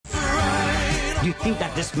Do you think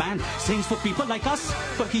that this man sings for people like us?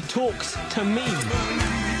 But he talks to me.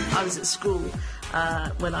 I was at school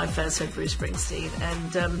when I first heard Bruce Springsteen,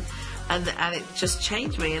 and it just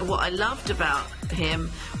changed me. And what I loved about him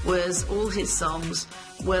was all his songs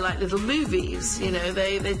were like little movies. You know,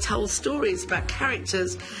 they told stories about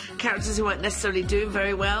characters who weren't necessarily doing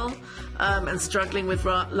very well, and struggling with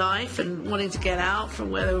life and wanting to get out from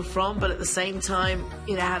where they were from, but at the same time,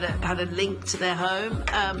 you know, had a link to their home.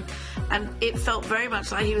 And it felt very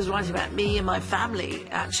much like he was writing about me and my family,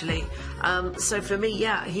 actually. So for me,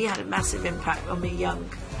 yeah, he had a massive impact on me young.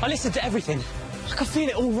 I listened to everything. I can feel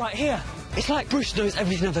it all right here. It's like Bruce knows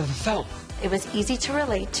everything I've ever felt. It was easy to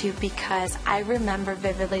relate to because I remember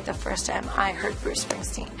vividly the first time I heard Bruce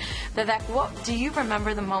Springsteen. Vivek, what do you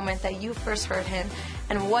remember the moment that you first heard him,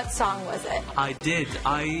 and what song was it? I did.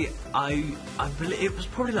 I believe it was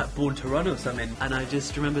probably like Born to Run or something, and I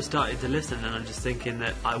just remember starting to listen, and I'm just thinking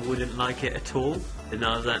that I wouldn't like it at all. And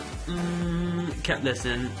I was like, kept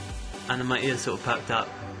listening, and then my ears sort of perked up,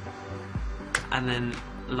 and then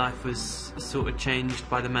life was sort of changed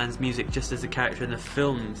by the man's music, just as the character in the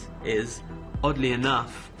films is. Oddly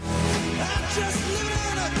enough,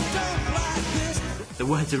 the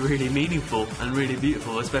words are really meaningful and really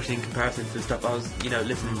beautiful, especially in comparison to the stuff I was,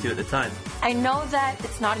 listening to at the time. I know that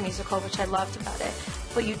it's not a musical, which I loved about it,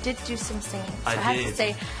 but you did do some singing. So I have to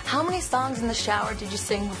say, how many songs in the shower did you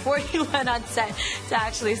sing before you went on set to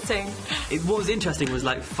actually sing? What was interesting was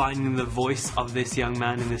like finding the voice of this young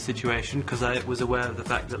man in this situation, because I was aware of the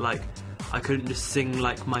fact that like I couldn't just sing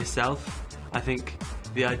like myself. I think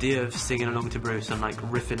the idea of singing along to Bruce and like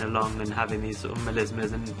riffing along and having these sort of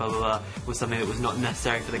melismas and blah blah blah was something that was not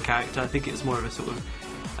necessary for the character. I think it's more of a sort of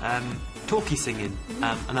talky singing,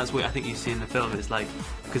 and that's what I think you see in the film. It's like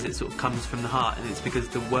because it sort of comes from the heart, and it's because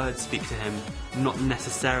the words speak to him, not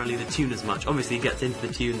necessarily the tune as much. Obviously he gets into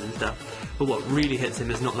the tunes and stuff, but what really hits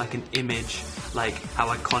him is not like an image, like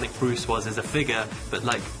how iconic Bruce was as a figure, but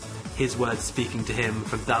like his words speaking to him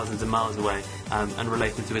from thousands of miles away, and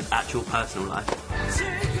relating to his actual personal life.